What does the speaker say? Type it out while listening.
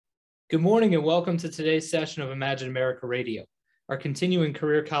Good morning and welcome to today's session of Imagine America Radio, our continuing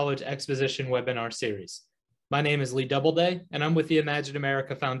Career College Exposition webinar series. My name is Lee Doubleday and I'm with the Imagine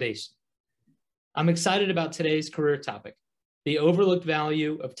America Foundation. I'm excited about today's career topic, the overlooked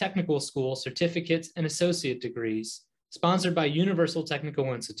value of technical school certificates and associate degrees, sponsored by Universal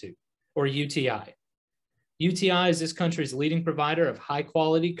Technical Institute, or UTI. UTI is this country's leading provider of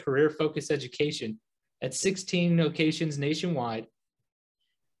high-quality career-focused education at 16 locations nationwide.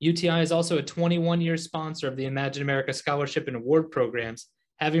 UTI is also a 21-year sponsor of the Imagine America Scholarship and Award programs,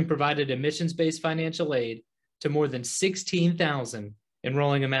 having provided admissions-based financial aid to more than 16,000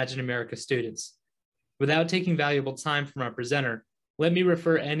 enrolling Imagine America students. Without taking valuable time from our presenter, let me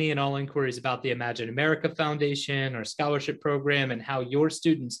refer any and all inquiries about the Imagine America Foundation or scholarship program and how your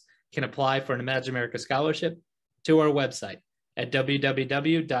students can apply for an Imagine America scholarship to our website at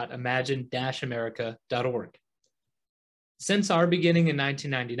www.imagine-america.org. Since our beginning in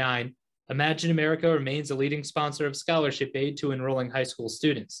 1999, Imagine America remains a leading sponsor of scholarship aid to enrolling high school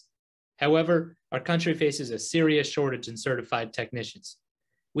students. However, our country faces a serious shortage in certified technicians.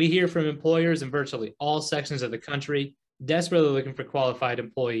 We hear from employers in virtually all sections of the country desperately looking for qualified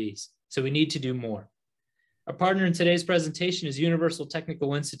employees, so we need to do more. Our partner in today's presentation is Universal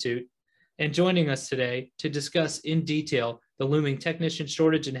Technical Institute, and joining us today to discuss in detail the looming technician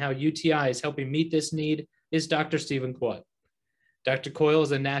shortage and how UTI is helping meet this need is Dr. Stephen Coyle. Dr. Coyle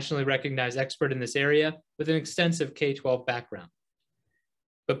is a nationally recognized expert in this area with an extensive K-12 background.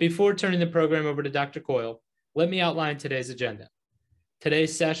 But before turning the program over to Dr. Coyle, let me outline today's agenda.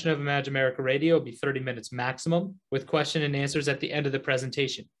 Today's session of Imagine America Radio will be 30 minutes maximum, with question and answers at the end of the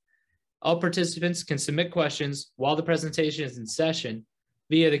presentation. All participants can submit questions while the presentation is in session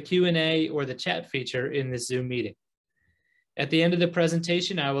via the Q&A or the chat feature in this Zoom meeting. At the end of the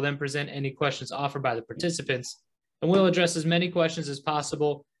presentation, I will then present any questions offered by the participants, and we'll address as many questions as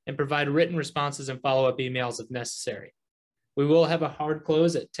possible and provide written responses and follow-up emails if necessary. We will have a hard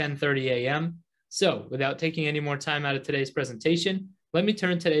close at 10:30 a.m. So without taking any more time out of today's presentation, let me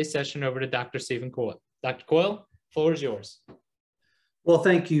turn today's session over to Dr. Stephen Coyle. Dr. Coyle, floor is yours. Well,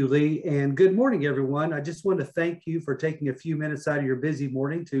 thank you, Lee, and good morning, everyone. I just want to thank you for taking a few minutes out of your busy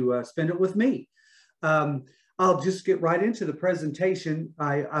morning to spend it with me. I'll just get right into the presentation.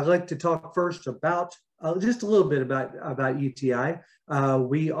 I'd like to talk first about just a little bit about UTI.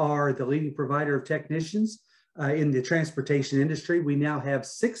 We are the leading provider of technicians in the transportation industry. We now have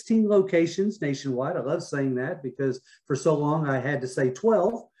 16 locations nationwide. I love saying that because for so long I had to say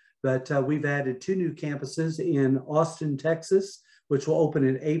 12, but we've added 2 new campuses in Austin, Texas, which will open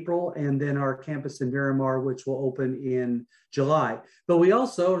in April, and then our campus in Miramar, which will open in July. But we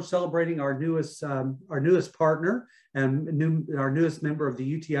also are celebrating our newest partner and our newest member of the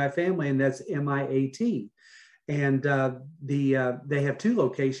UTI family, and that's MIAT. And they have 2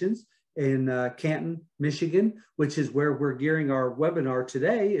 locations in Canton, Michigan, which is where we're gearing our webinar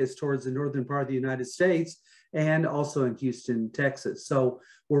today, is towards the northern part of the United States, and also in Houston, Texas. So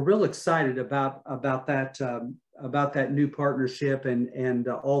we're real excited about that new partnership and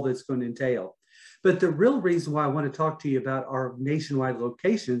all that's going to entail. But the real reason why I want to talk to you about our nationwide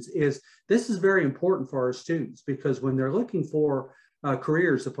locations is this is very important for our students, because when they're looking for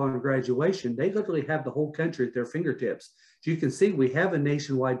careers upon graduation, they literally have the whole country at their fingertips. As you can see, we have a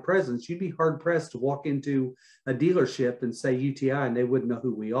nationwide presence. You'd be hard pressed to walk into a dealership and say UTI and they wouldn't know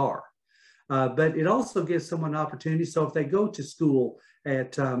who we are. But it also gives someone an opportunity. So if they go to school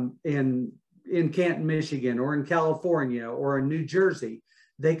at in Canton, Michigan, or in California, or in New Jersey,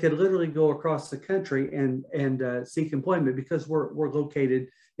 they could literally go across the country and seek employment, because we're located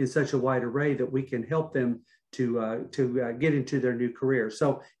in such a wide array that we can help them to get into their new career.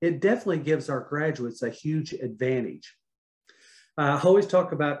 So it definitely gives our graduates a huge advantage. I always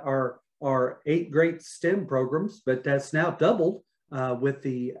talk about our 8 great STEM programs, but that's now doubled with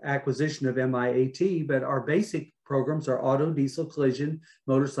the acquisition of MIAT. But our basic programs are auto, diesel, collision,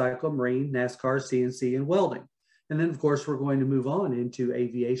 motorcycle, marine, NASCAR, CNC, and welding. And then, of course, we're going to move on into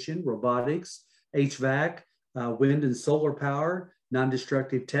aviation, robotics, HVAC, wind and solar power,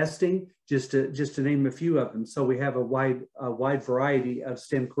 non-destructive testing, just to name a few of them. So we have a wide variety of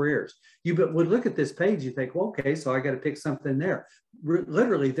STEM careers. You would look at this page, you think, well, okay, so I got to pick something there.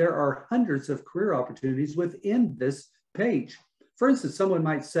 Literally, there are hundreds of career opportunities within this page. For instance, someone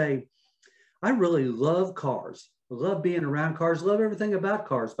might say, I really love cars. I love being around cars, love everything about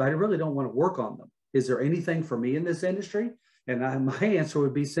cars, but I really don't want to work on them. Is there anything for me in this industry? And my answer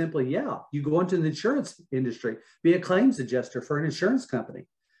would be simply, yeah. You go into the insurance industry, be a claims adjuster for an insurance company.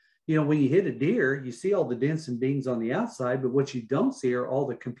 You know, when you hit a deer, you see all the dents and dings on the outside, but what you don't see are all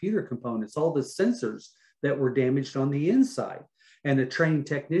the computer components, all the sensors that were damaged on the inside. and a trained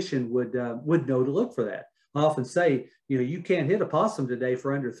technician would know to look for that. I often say, you can't hit a possum today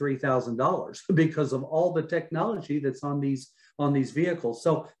for under $3,000 because of all the technology that's on these vehicles.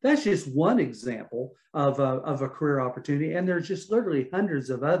 So that's just one example of a career opportunity, and there's just literally hundreds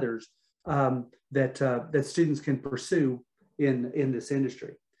of others that students can pursue in this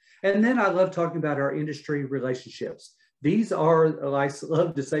industry. And then I love talking about our industry relationships. These are, I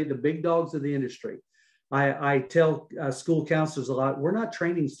love to say, the big dogs of the industry. I tell school counselors a lot, we're not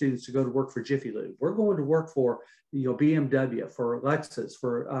training students to go to work for Jiffy Lube. We're going to work for BMW, for Lexus,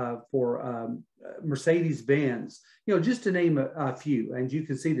 for Mercedes-Benz, just to name a few. And you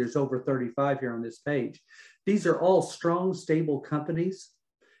can see there's over 35 here on this page. These are all strong, stable companies.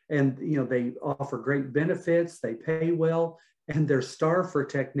 And they offer great benefits, they pay well, and they're starved for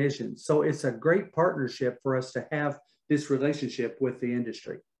technicians. So it's a great partnership for us to have this relationship with the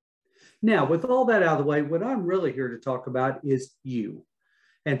industry. Now, with all that out of the way, what I'm really here to talk about is you,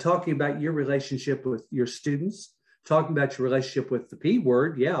 and talking about your relationship with your students, talking about your relationship with the P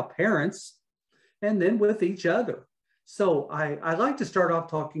word, parents, and then with each other. So I like to start off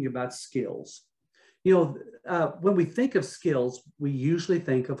talking about skills. When we think of skills, we usually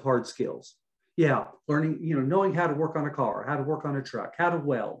think of hard skills. Learning, knowing how to work on a car, how to work on a truck, how to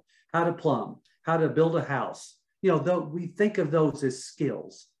weld, how to plumb, how to build a house. Though we think of those as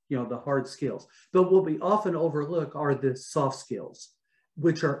skills, the hard skills. But what we often overlook are the soft skills,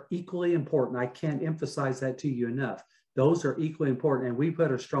 which are equally important. I can't emphasize that to you enough. Those are equally important, and we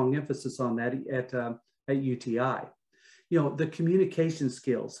put a strong emphasis on that at UTI. The communication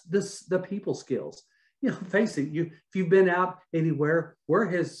skills, the people skills. Face it, if you've been out anywhere, where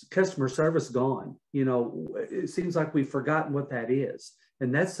has customer service gone? It seems like we've forgotten what that is.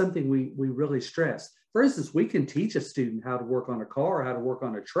 And that's something we really stress. For instance, we can teach a student how to work on a car, how to work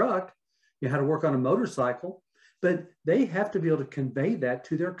on a truck, how to work on a motorcycle, but they have to be able to convey that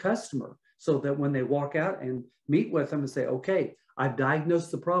to their customer so that when they walk out and meet with them and say, okay, I've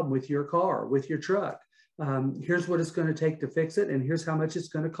diagnosed the problem with your car, with your truck. Here's what it's going to take to fix it, and here's how much it's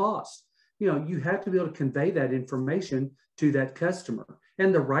going to cost. You have to be able to convey that information to that customer,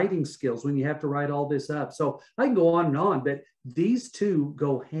 and the writing skills when you have to write all this up. So I can go on, but these two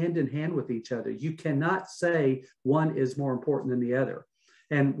go hand in hand with each other. You cannot say one is more important than the other.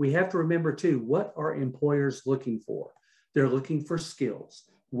 And we have to remember too, what are employers looking for? They're looking for skills.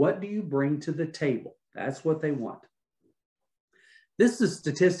 What do you bring to the table? That's what they want. This is a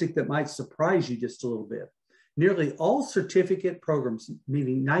statistic that might surprise you just a little bit. Nearly all certificate programs,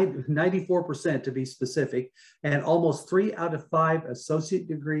 meaning 94% to be specific, and almost 3 out of 5 associate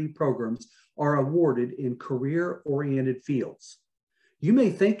degree programs are awarded in career-oriented fields. You may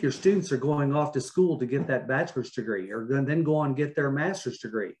think your students are going off to school to get that bachelor's degree or then go on and get their master's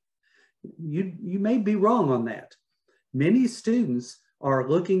degree. You may be wrong on that. Many students are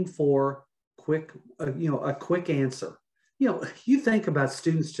looking for a quick answer. You think about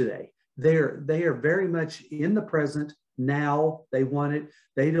students today. They are very much in the present now. They want it.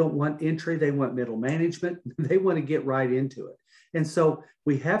 They don't want entry. They want middle management. They want to get right into it. And so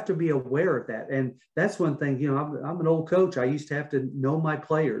we have to be aware of that. And that's one thing, I'm an old coach. I used to have to know my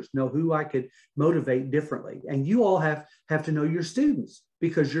players, know who I could motivate differently. And you all have to know your students,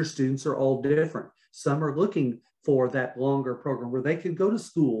 because your students are all different. Some are looking for that longer program where they could go to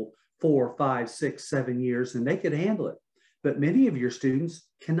school 4, 5, 6, 7 years and they could handle it. But many of your students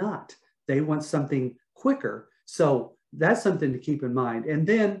cannot. They want something quicker. So that's something to keep in mind. And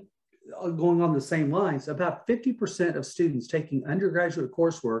then going on the same lines, about 50% of students taking undergraduate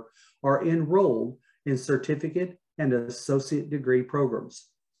coursework are enrolled in certificate and associate degree programs.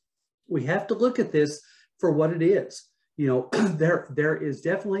 We have to look at this for what it is. There is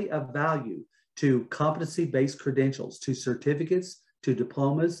definitely a value to competency-based credentials, to certificates, to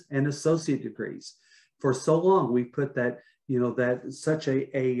diplomas, and associate degrees. For so long, we put that such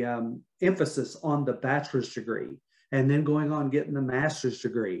a emphasis on the bachelor's degree, and then going on getting the master's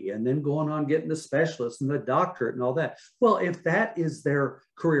degree, and then going on getting the specialist and the doctorate and all that. Well, if that is their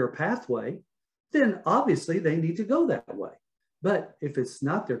career pathway, then obviously they need to go that way. But if it's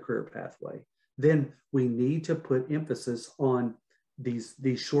not their career pathway, then we need to put emphasis on these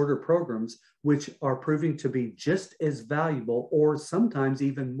shorter programs, which are proving to be just as valuable, or sometimes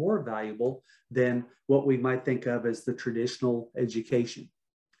even more valuable than what we might think of as the traditional education.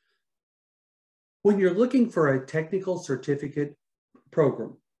 When you're looking for a technical certificate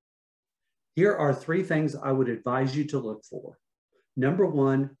program, here are 3 things I would advise you to look for. Number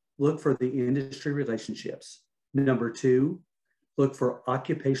 1, look for the industry relationships. Number 2, look for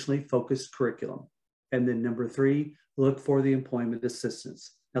occupationally focused curriculum. And then number 3, look for the employment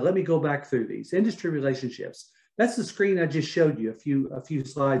assistance. Now, let me go back through these. Industry relationships. That's the screen I just showed you a few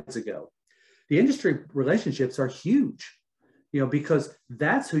slides ago. The industry relationships are huge, because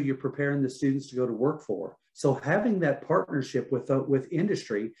that's who you're preparing the students to go to work for. So having that partnership with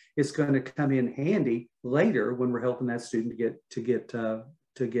industry is going to come in handy later when we're helping that student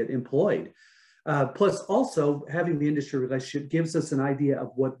to get employed. Plus, also having the industry relationship gives us an idea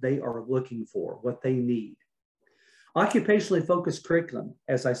of what they are looking for, what they need. Occupationally focused curriculum,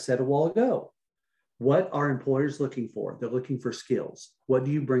 as I said a while ago. What are employers looking for? They're looking for skills. What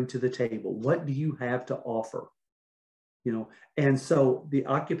do you bring to the table? What do you have to offer? And so the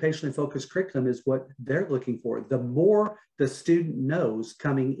occupationally focused curriculum is what they're looking for. The more the student knows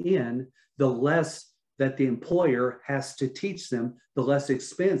coming in, the less that the employer has to teach them, the less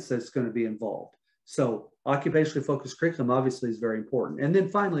expense that's going to be involved. So occupationally focused curriculum obviously is very important. And then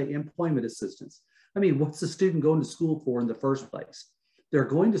finally, employment assistance. I mean, what's the student going to school for in the first place? They're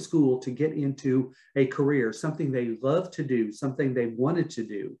going to school to get into a career, something they love to do, something they wanted to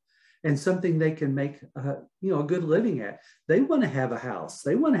do, and something they can make a good living at. They want to have a house.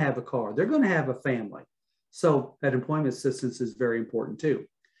 They want to have a car. They're going to have a family. So that employment assistance is very important too.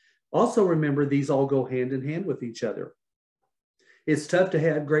 Also remember, these all go hand in hand with each other. It's tough to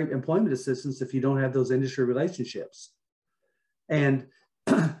have great employment assistance if you don't have those industry relationships. And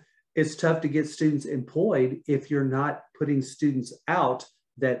it's tough to get students employed if you're not putting students out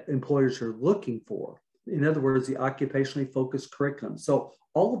that employers are looking for. In other words, the occupationally focused curriculum. So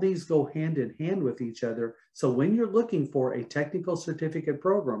all of these go hand in hand with each other. So when you're looking for a technical certificate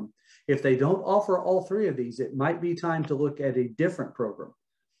program, if they don't offer all three of these, it might be time to look at a different program.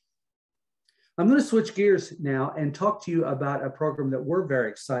 I'm going to switch gears now and talk to you about a program that we're very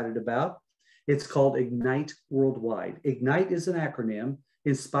excited about. It's called Ignite Worldwide. Ignite is an acronym,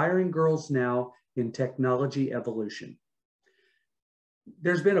 Inspiring Girls Now in Technology Evolution.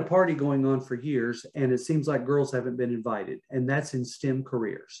 There's been a party going on for years, and it seems like girls haven't been invited, and that's in STEM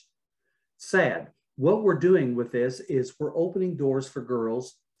careers. Sad. What we're doing with this is we're opening doors for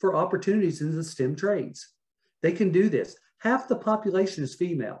girls for opportunities in the STEM trades. They can do this. Half the population is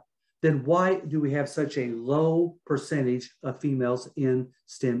female. Then why do we have such a low percentage of females in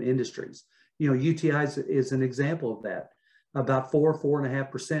STEM industries? UTI is an example of that. About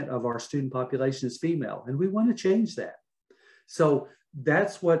 4.5% of our student population is female, and we want to change that. So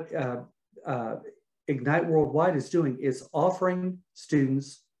that's what Ignite Worldwide is doing, is offering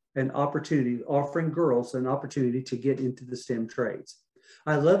students an opportunity, offering girls an opportunity to get into the STEM trades.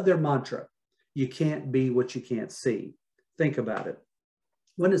 I love their mantra, you can't be what you can't see. Think about it.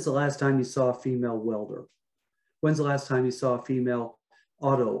 When is the last time you saw a female welder? When's the last time you saw a female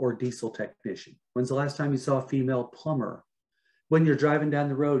auto or diesel technician? When's the last time you saw a female plumber? When you're driving down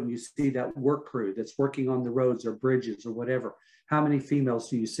the road and you see that work crew that's working on the roads or bridges or whatever, how many females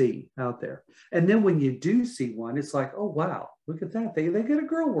do you see out there? And then when you do see one, it's like, oh, wow, look at that. They get a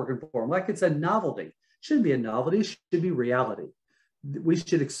girl working for them. Like it's a novelty. It shouldn't be a novelty. It should be reality. We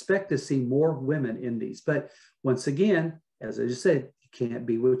should expect to see more women in these. But once again, as I just said, you can't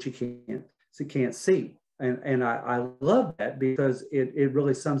be what you can't see. And I love that because it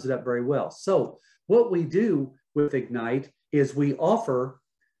really sums it up very well. So what we do with Ignite is we offer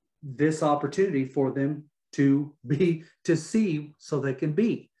this opportunity for them to see so they can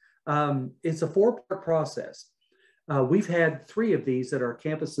be. It's a 4-part process. We've had 3 of these at our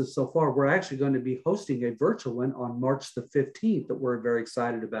campuses so far. We're actually going to be hosting a virtual one on March the 15th that we're very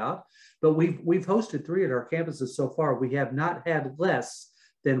excited about. But we've hosted 3 at our campuses so far. We have not had less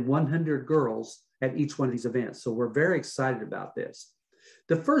than 100 girls at each one of these events. So we're very excited about this.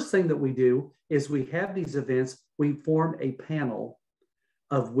 The first thing that we do is we have these events, we form a panel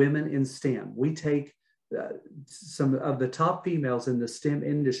of women in STEM. We take some of the top females in the STEM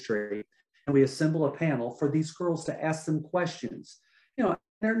industry and we assemble a panel for these girls to ask them questions.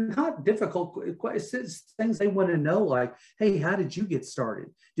 They're not difficult questions, things they want to know, like, hey, how did you get started?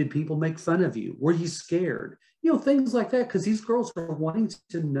 Did people make fun of you? Were you scared? Things like that, because these girls are wanting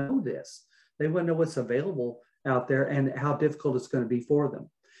to know this. They want to know what's available out there and how difficult it's going to be for them.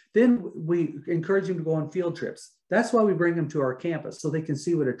 Then we encourage them to go on field trips. That's why we bring them to our campus, so they can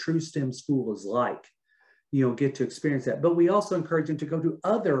see what a true STEM school is like, get to experience that. But we also encourage them to go to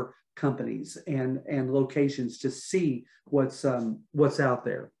other companies and locations to see what's out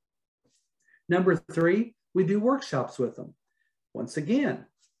there. Number 3, we do workshops with them. Once again,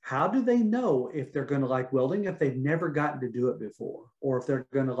 how do they know if they're going to like welding if they've never gotten to do it before, or if they're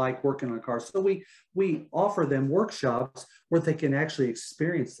going to like working on a car? So we offer them workshops where they can actually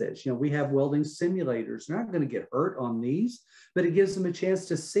experience this. We have welding simulators. They're not going to get hurt on these, but it gives them a chance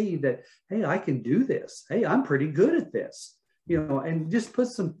to see that, hey, I can do this. Hey, I'm pretty good at this, and just put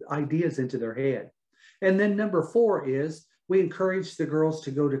some ideas into their head. And then number 4 is we encourage the girls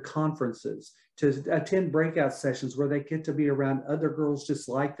to go to conferences, to attend breakout sessions where they get to be around other girls just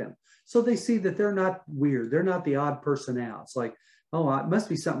like them. So they see that they're not weird. They're not the odd person out. It's like, oh, it must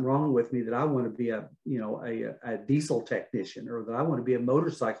be something wrong with me that I want to be a diesel technician, or that I want to be a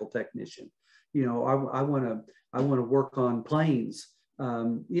motorcycle technician. I want to work on planes.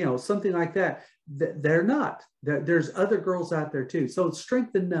 Something like that. They're not. There's other girls out there too. So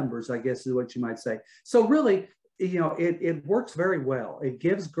strength in numbers, I guess, is what you might say. So really, it works very well. It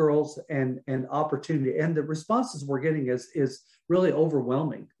gives girls an opportunity, and the responses we're getting is really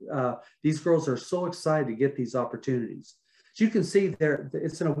overwhelming. These girls are so excited to get these opportunities. As you can see there,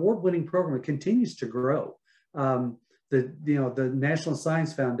 it's an award-winning program. It continues to grow. The National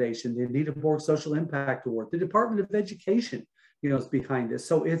Science Foundation, the Anita Borg Social Impact Award, the Department of Education, is behind this.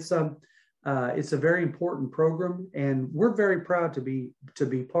 So it's a very important program, and we're very proud to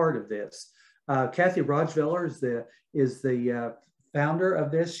be part of this. Kathy Rajveller is the founder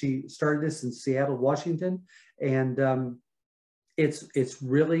of this. She started this in Seattle, Washington, and it's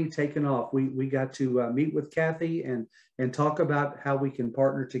really taken off. We got to meet with Kathy and talk about how we can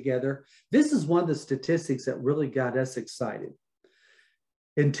partner together. This is one of the statistics that really got us excited.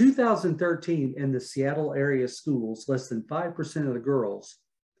 In 2013, in the Seattle area schools, less than 5% of the girls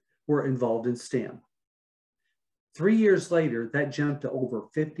were involved in STEM. 3 years later, that jumped to over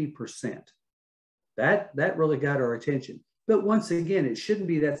 50%. That really got our attention. But once again, it shouldn't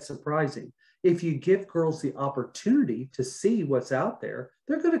be that surprising. If you give girls the opportunity to see what's out there,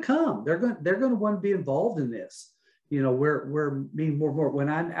 they're going to come. They're going to want to be involved in this. We're meeting more and more. When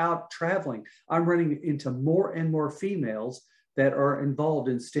I'm out traveling, I'm running into more and more females that are involved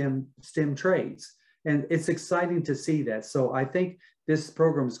in STEM trades. And it's exciting to see that. So I think this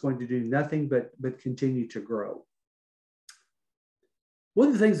program is going to do nothing but continue to grow. One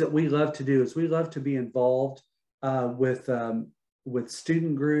of the things that we love to do is we love to be involved with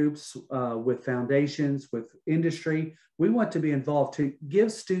student groups, with foundations, with industry. We want to be involved to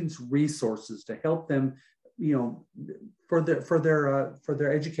give students resources to help them, for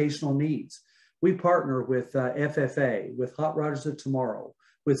their educational needs. We partner with FFA, with Hot Rodders of Tomorrow,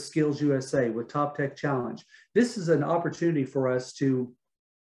 with Skills USA, with Top Tech Challenge. This is an opportunity for us to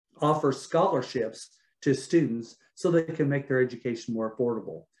offer scholarships to students so they can make their education more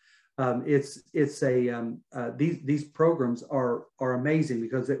affordable. These programs are amazing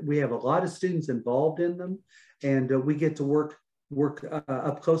because we have a lot of students involved in them, and we get to work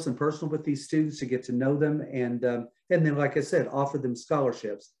up close and personal with these students to get to know them, and then, like I said, offer them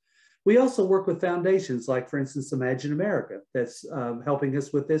scholarships. We also work with foundations like, for instance, Imagine America, that's helping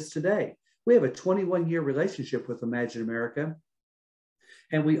us with this today. We have a 21-year relationship with Imagine America,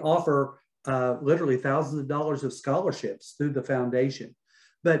 and we offer literally thousands of dollars of scholarships through the foundation.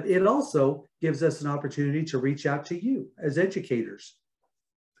 But it also gives us an opportunity to reach out to you as educators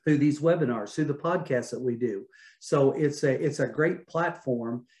through these webinars, through the podcasts that we do. So it's a great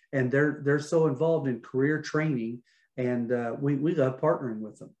platform, and they're so involved in career training, and we love partnering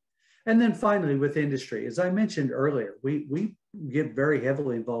with them. And then finally, with industry, as I mentioned earlier, we get very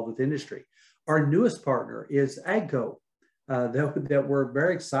heavily involved with industry. Our newest partner is AGCO, that we're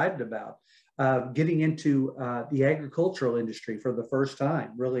very excited about. Getting into the agricultural industry for the first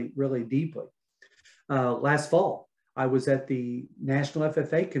time, really, really deeply. Last fall, I was at the National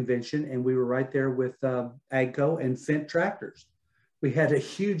FFA convention, and we were right there with AGCO and Fendt tractors. We had a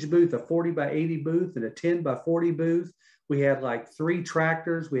huge booth, a 40 by 80 booth and a 10 by 40 booth. We had like 3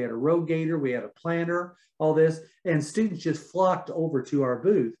 tractors, we had a rogator, we had a planter, all this, and students just flocked over to our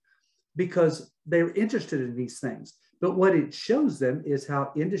booth because they're interested in these things. But what it shows them is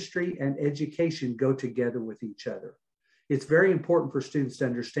how industry and education go together with each other. It's very important for students to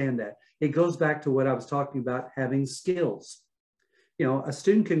understand that. It goes back to what I was talking about, having skills. A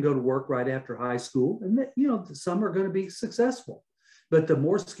student can go to work right after high school, and some are going to be successful. But the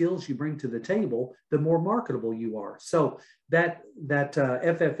more skills you bring to the table, the more marketable you are. So that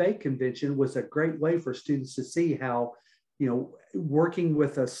FFA convention was a great way for students to see how, working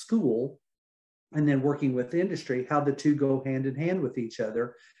with a school and then working with the industry, how the two go hand in hand with each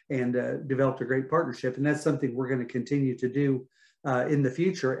other, and developed a great partnership. And that's something we're going to continue to do in the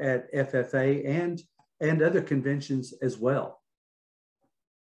future at FFA and other conventions as well.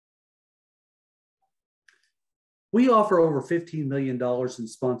 We offer over $15 million in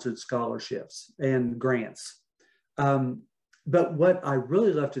sponsored scholarships and grants. But what I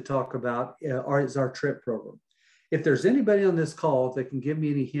really love to talk about is our TRIP program. If there's anybody on this call that can give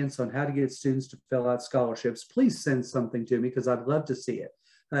me any hints on how to get students to fill out scholarships, please send something to me because I'd love to see it.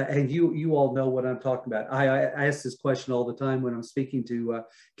 and you all know what I'm talking about. I ask this question all the time when I'm speaking to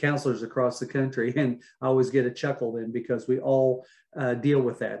counselors across the country, and I always get a chuckle then because we all deal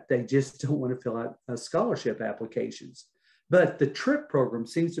with that. They just don't want to fill out scholarship applications. But the TRIP program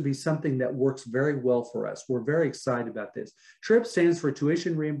seems to be something that works very well for us. We're very excited about this. TRIP stands for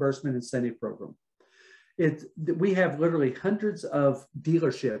Tuition Reimbursement Incentive Program. We have literally hundreds of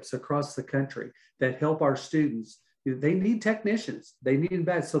dealerships across the country that help our students. They need technicians. They need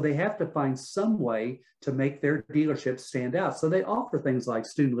that. So they have to find some way to make their dealership stand out. So they offer things like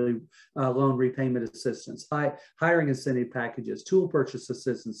student loan repayment assistance, hiring incentive packages, tool purchase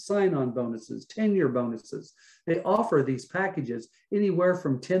assistance, sign-on bonuses, tenure bonuses. They offer these packages anywhere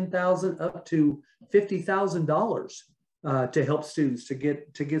from $10,000 up to $50,000 to help students to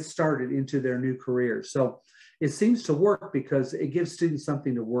get started into their new careers. So it seems to work because it gives students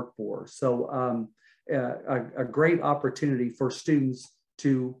something to work for. So a great opportunity for students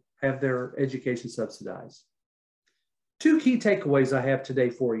to have their education subsidized. Two key takeaways I have today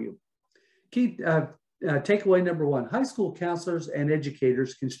for you. Takeaway number one, high school counselors and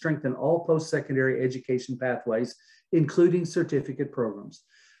educators can strengthen all post-secondary education pathways, including certificate programs.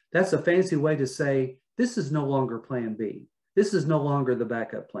 That's a fancy way to say, this is no longer plan B. This is no longer the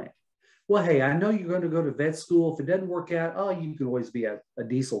backup plan. Well, hey, I know you're going to go to vet school. If it doesn't work out, oh, you can always be a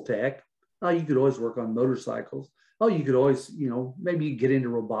diesel tech. Oh, you could always work on motorcycles. Oh, you could always, maybe you get into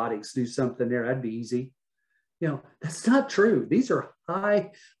robotics, do something there. That'd be easy. That's not true. These are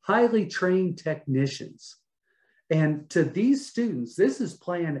highly trained technicians. And to these students, this is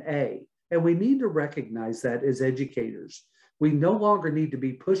plan A. And we need to recognize that as educators. We no longer need to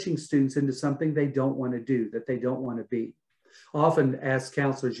be pushing students into something they don't want to do, that they don't want to be. I often ask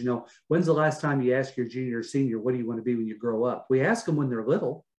counselors, when's the last time you ask your junior or senior, what do you want to be when you grow up? We ask them when they're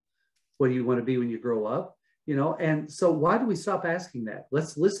little. What do you want to be when you grow up? And so why do we stop asking that?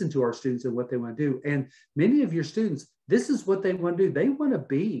 Let's listen to our students and what they want to do. And many of your students, this is what they want to do. They want to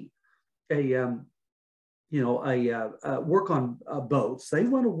be work on boats. They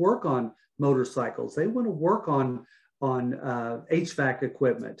want to work on motorcycles. They want to work on HVAC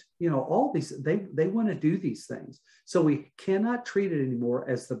equipment. All these, they want to do these things. So we cannot treat it anymore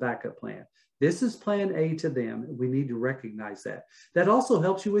as the backup plan. This is plan A to them. We need to recognize that. That also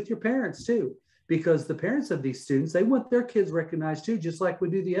helps you with your parents too, because the parents of these students, they want their kids recognized too, just like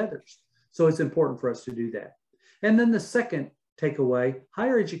we do the others. So it's important for us to do that. And then the second takeaway,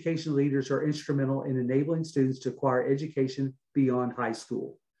 higher education leaders are instrumental in enabling students to acquire education beyond high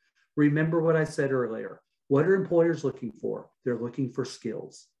school. Remember what I said earlier. What are employers looking for? They're looking for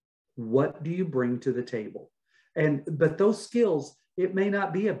skills. What do you bring to the table? But those skills, it may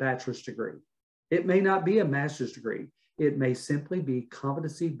not be a bachelor's degree. It may not be a master's degree. It may simply be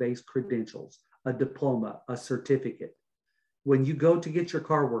competency-based credentials, a diploma, a certificate. When you go to get your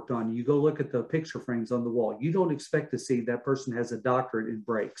car worked on, you go look at the picture frames on the wall. You don't expect to see that person has a doctorate in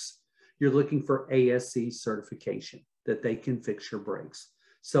brakes. You're looking for ASC certification that they can fix your brakes.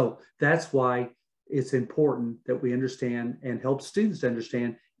 So that's why it's important that we understand and help students to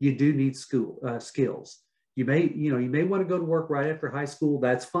understand you do need skills. You may want to go to work right after high school.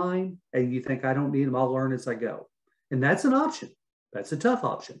 That's fine. And you think, I don't need them. I'll learn as I go. And that's an option. That's a tough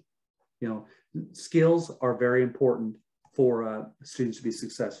option. Skills are very important for students to be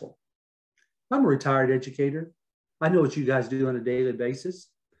successful. I'm a retired educator. I know what you guys do on a daily basis.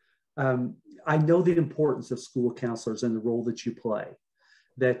 I know the importance of school counselors and the role that you play,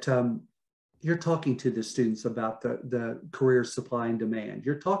 that you're talking to the students about the career supply and demand.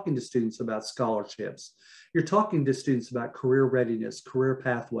 You're talking to students about scholarships. You're talking to students about career readiness, career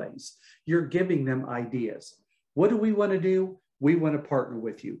pathways. You're giving them ideas. What do we want to do? We want to partner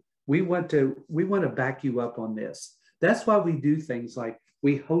with you. We want to back you up on this. That's why we do things like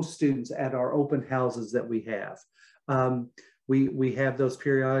we host students at our open houses that we have. We have those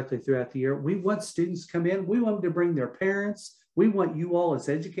periodically throughout the year. We want students to come in. We want them to bring their parents. We want you all as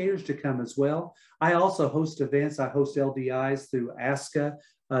educators to come as well. I also host events. I host LDIs through ASCA,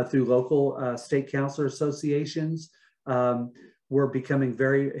 through local state counselor associations. We're becoming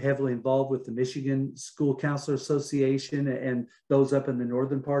very heavily involved with the Michigan School Counselor Association and those up in the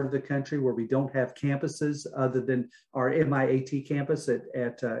northern part of the country where we don't have campuses other than our MIAT campus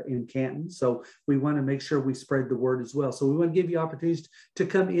in Canton. So we want to make sure we spread the word as well. So we want to give you opportunities to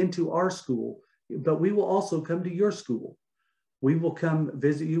come into our school, but we will also come to your school. We will come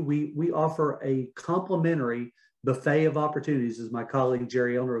visit you. We offer a complimentary buffet of opportunities, as my colleague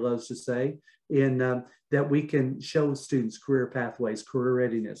Jerry Elner loves to say, in that we can show students career pathways, career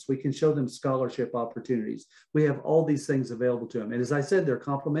readiness. We can show them scholarship opportunities. We have all these things available to them. And as I said, they're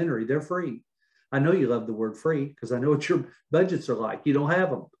complimentary, they're free. I know you love the word free because I know what your budgets are like. You don't have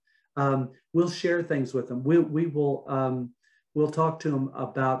them. We'll share things with them. We'll talk to them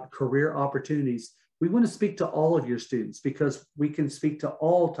about career opportunities. We want to speak to all of your students because we can speak to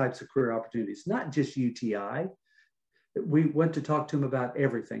all types of career opportunities, not just UTI. We want to talk to them about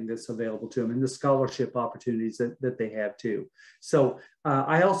everything that's available to them and the scholarship opportunities that they have too. So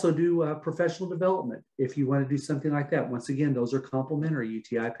I also do professional development. If you want to do something like that, once again, those are complimentary.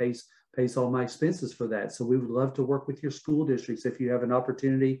 UTI pays all my expenses for that. So we would love to work with your school districts. If you have an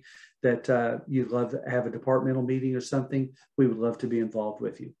opportunity that you'd love to have a departmental meeting or something, we would love to be involved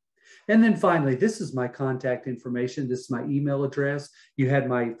with you. And then finally, this is my contact information. This is my email address. You had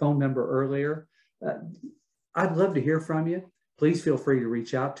my phone number earlier. I'd love to hear from you. Please feel free to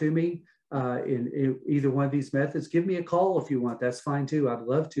reach out to me in either one of these methods. Give me a call if you want. That's fine too. I'd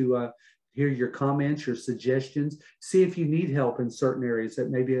love to hear your comments, your suggestions. See if you need help in certain areas that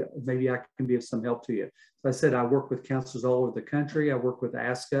maybe I can be of some help to you. As I said, I work with counselors all over the country. I work with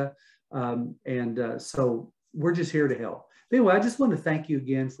ASCA. So we're just here to help. But anyway, I just want to thank you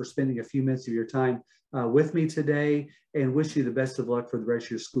again for spending a few minutes of your time with me today and wish you the best of luck for the rest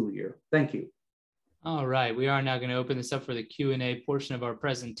of your school year. Thank you. All right, we are now going to open this up for the Q&A portion of our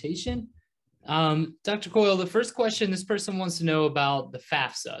presentation. Dr. Coyle, the first question, this person wants to know about the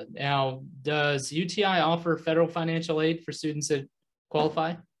FAFSA. Now, does UTI offer federal financial aid for students that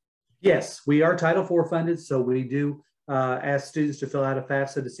qualify? Yes, we are Title IV funded, so we do ask students to fill out a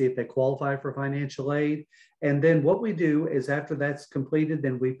FAFSA to see if they qualify for financial aid. And then what we do is after that's completed,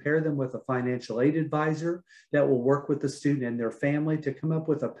 then we pair them with a financial aid advisor that will work with the student and their family to come up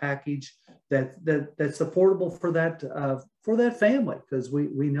with a package that's affordable for that family, because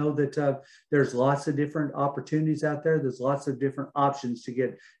we know that there's lots of different opportunities out there. There's lots of different options to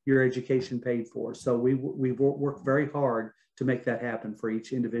get your education paid for. So we work very hard to make that happen for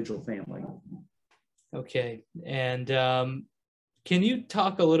each individual family. Okay, and can you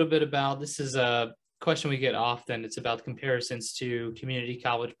talk a little bit about, this is a question we get often, it's about comparisons to community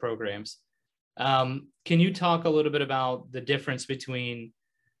college programs. Can you talk a little bit about the difference between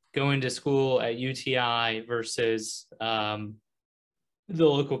going to school at UTI versus the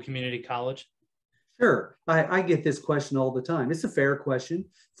local community college? Sure. I get this question all the time. It's a fair question.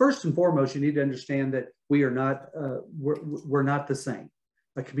 First and foremost, you need to understand that we are not, we're not the same.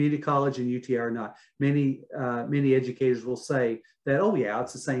 A community college and UTI are not. Many educators will say that, oh yeah,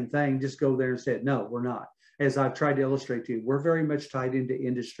 it's the same thing, just go there instead. No, we're not. As I've tried to illustrate to you, we're very much tied into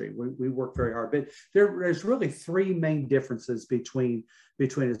industry. We work very hard, but there's really three main differences between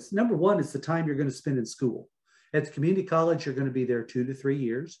us. Number one is the time you're going to spend in school. At the community college, you're going to be there 2 to 3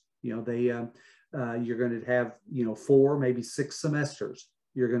 years. You know, you're going to have 4, maybe 6 semesters.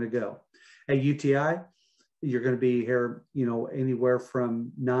 You're going to go. At UTI, you're going to be here, anywhere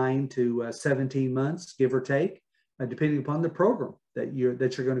from 9 to 17 months, give or take, depending upon the program that you're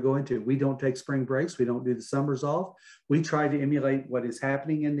going to go into. We don't take spring breaks. We don't do the summers off. We try to emulate what is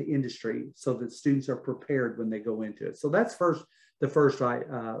happening in the industry so that students are prepared when they go into it. So that's the first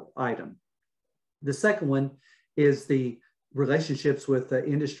item. The second one is the relationships with the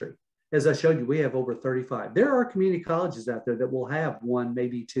industry. As I showed you, we have over 35. There are community colleges out there that will have 1,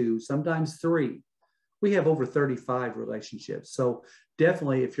 maybe 2, sometimes 3. We have over 35 relationships. So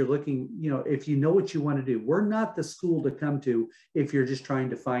definitely, if you're looking, if you know what you want to do, we're not the school to come to if you're just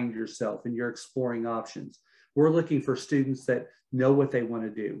trying to find yourself and you're exploring options. We're looking for students that know what they want to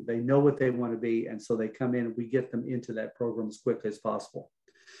do. They know what they want to be. And so they come in and we get them into that program as quickly as possible.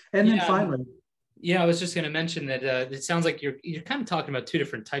 And then finally. Yeah, I was just going to mention that it sounds like you're kind of talking about 2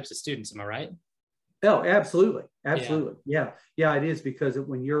 different types of students. Am I right? Oh, absolutely. Absolutely. Yeah, it is, because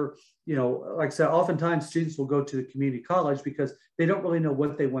when you're, like I said, oftentimes students will go to the community college because they don't really know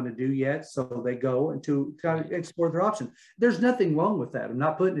what they want to do yet. So they go and to kind of explore their options. There's nothing wrong with that. I'm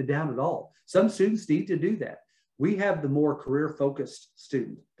not putting it down at all. Some students need to do that. We have the more career focused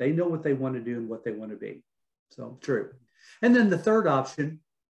student. They know what they want to do and what they want to be. So true. And then the third option,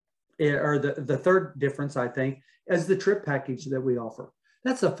 or the third difference, I think, is the trip package that we offer.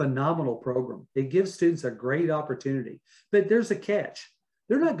 That's a phenomenal program. It gives students a great opportunity, but there's a catch.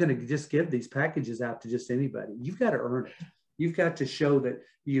 They're not going to just give these packages out to just anybody. You've got to earn it. You've got to show that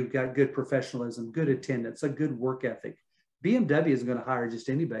you've got good professionalism, good attendance, a good work ethic. BMW isn't going to hire just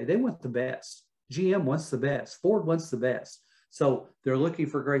anybody. They want the best. GM wants the best. Ford wants the best. So they're looking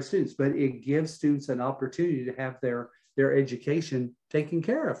for great students, but it gives students an opportunity to have their education taken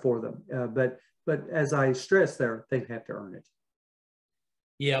care of for them. But as I stress there, they have to earn it.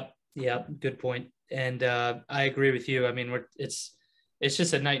 Yep. Good point. And I agree with you. I mean, it's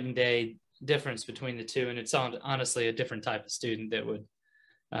just a night and day difference between the two. And it's honestly a different type of student that would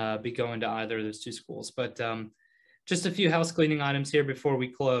be going to either of those two schools. But just a few house cleaning items here before we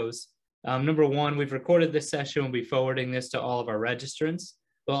close. Number one, we've recorded this session. We'll be forwarding this to all of our registrants.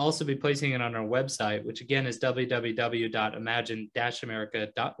 We'll also be placing it on our website, which again is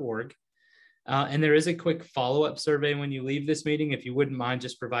www.imagine-america.org. And there is a quick follow-up survey when you leave this meeting. If you wouldn't mind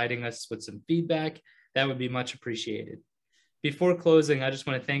just providing us with some feedback, that would be much appreciated. Before closing, I just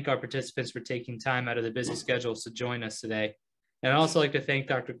want to thank our participants for taking time out of their busy schedules to join us today. And I'd also like to thank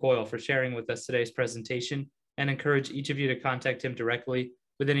Dr. Coyle for sharing with us today's presentation and encourage each of you to contact him directly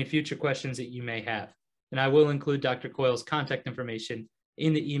with any future questions that you may have. And I will include Dr. Coyle's contact information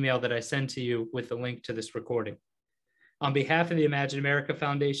in the email that I send to you with the link to this recording. On behalf of the Imagine America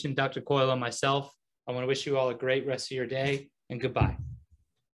Foundation, Dr. Coyle and myself, I want to wish you all a great rest of your day and goodbye.